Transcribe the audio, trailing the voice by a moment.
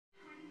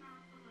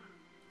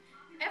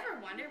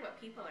wonder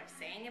what people are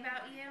saying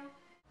about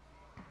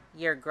you?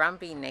 Your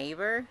grumpy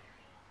neighbor?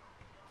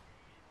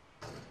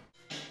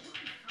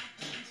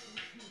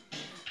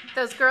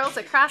 Those girls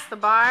across the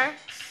bar?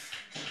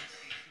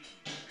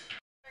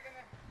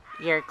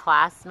 Your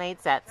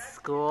classmates at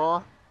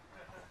school?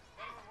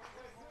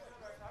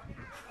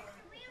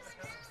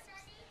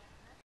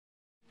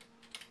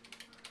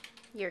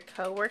 Your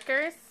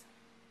coworkers?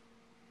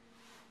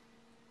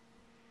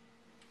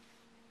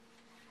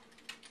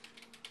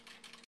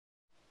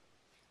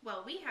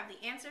 Well, we have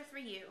the answer for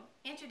you.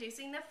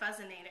 Introducing the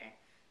Fuzzinator.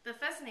 The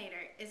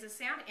Fuzzinator is a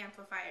sound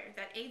amplifier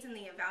that aids in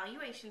the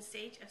evaluation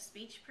stage of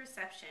speech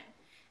perception.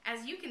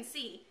 As you can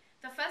see,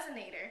 the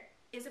Fuzzinator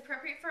is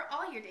appropriate for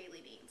all your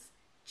daily needs.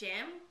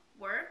 Gym,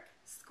 work,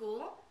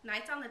 school,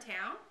 nights on the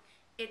town.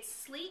 It's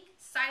sleek,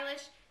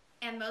 stylish,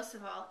 and most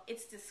of all,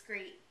 it's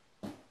discreet.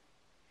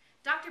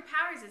 Dr.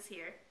 Powers is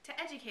here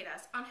to educate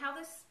us on how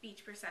this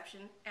speech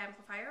perception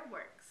amplifier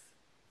works.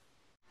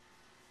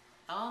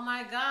 Oh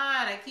my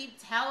God, I keep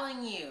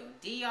telling you,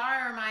 DR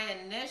are my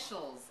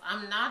initials.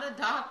 I'm not a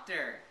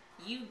doctor.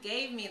 You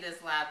gave me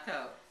this lab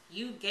coat.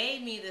 You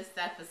gave me this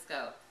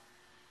stethoscope.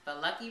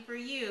 But lucky for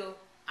you,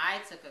 I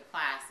took a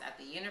class at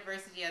the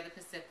University of the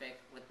Pacific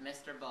with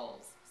Mr.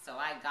 Bowles, so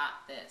I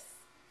got this.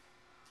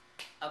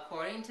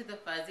 According to the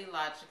fuzzy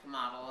logic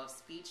model of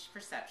speech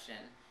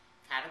perception,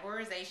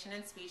 categorization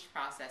in speech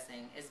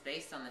processing is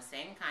based on the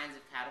same kinds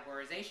of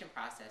categorization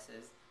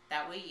processes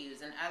that we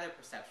use in other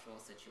perceptual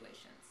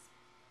situations.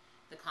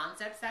 The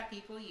concepts that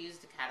people use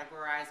to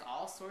categorize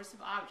all sorts of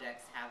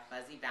objects have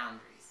fuzzy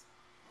boundaries.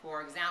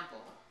 For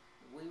example,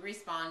 we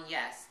respond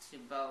yes to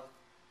both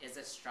is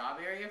a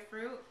strawberry a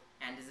fruit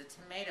and is a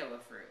tomato a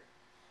fruit.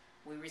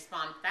 We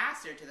respond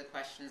faster to the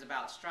questions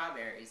about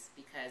strawberries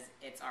because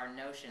it's our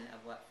notion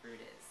of what fruit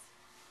is.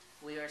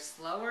 We are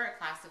slower at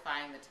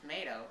classifying the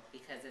tomato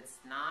because it's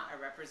not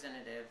a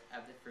representative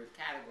of the fruit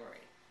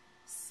category.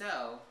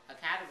 So, a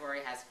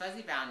category has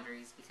fuzzy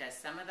boundaries because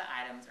some of the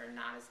items are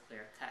not as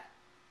clear cut.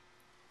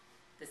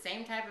 The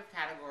same type of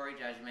category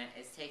judgment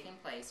is taking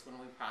place when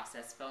we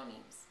process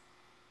phonemes.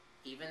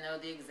 Even though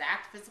the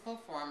exact physical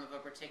form of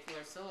a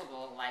particular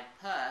syllable, like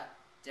puh,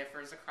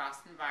 differs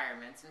across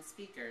environments and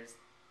speakers,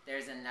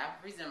 there's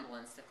enough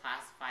resemblance to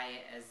classify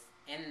it as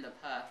in the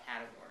puh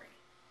category.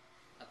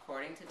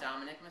 According to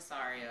Dominic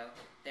Massario,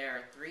 there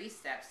are 3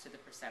 steps to the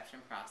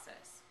perception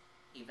process: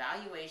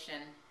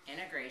 evaluation,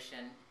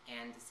 integration,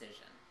 and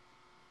decision.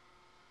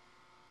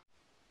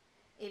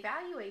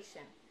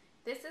 Evaluation.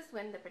 This is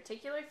when the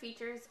particular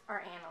features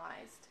are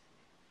analyzed.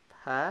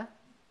 Puh,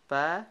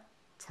 buh,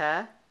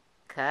 tuh,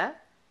 cuh.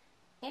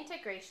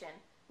 Integration.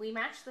 We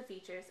match the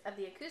features of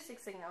the acoustic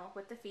signal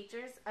with the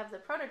features of the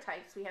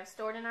prototypes we have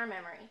stored in our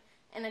memory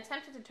and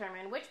attempt to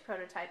determine which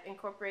prototype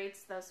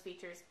incorporates those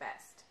features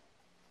best.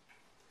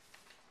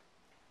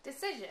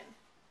 Decision.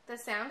 The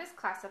sound is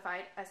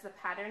classified as the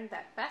pattern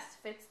that best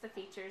fits the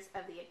features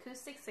of the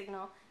acoustic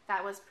signal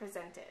that was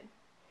presented.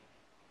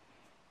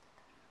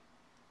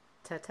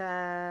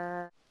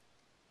 Ta-ta!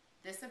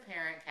 This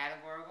apparent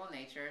categorical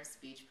nature of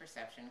speech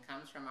perception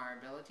comes from our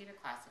ability to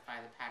classify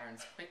the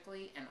patterns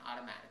quickly and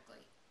automatically.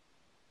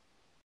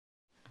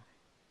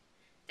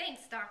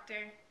 Thanks,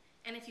 Doctor.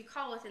 And if you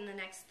call within the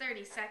next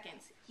 30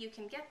 seconds, you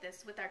can get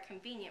this with our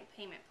convenient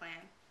payment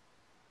plan.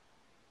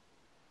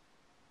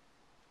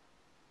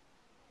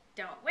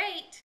 Don't wait!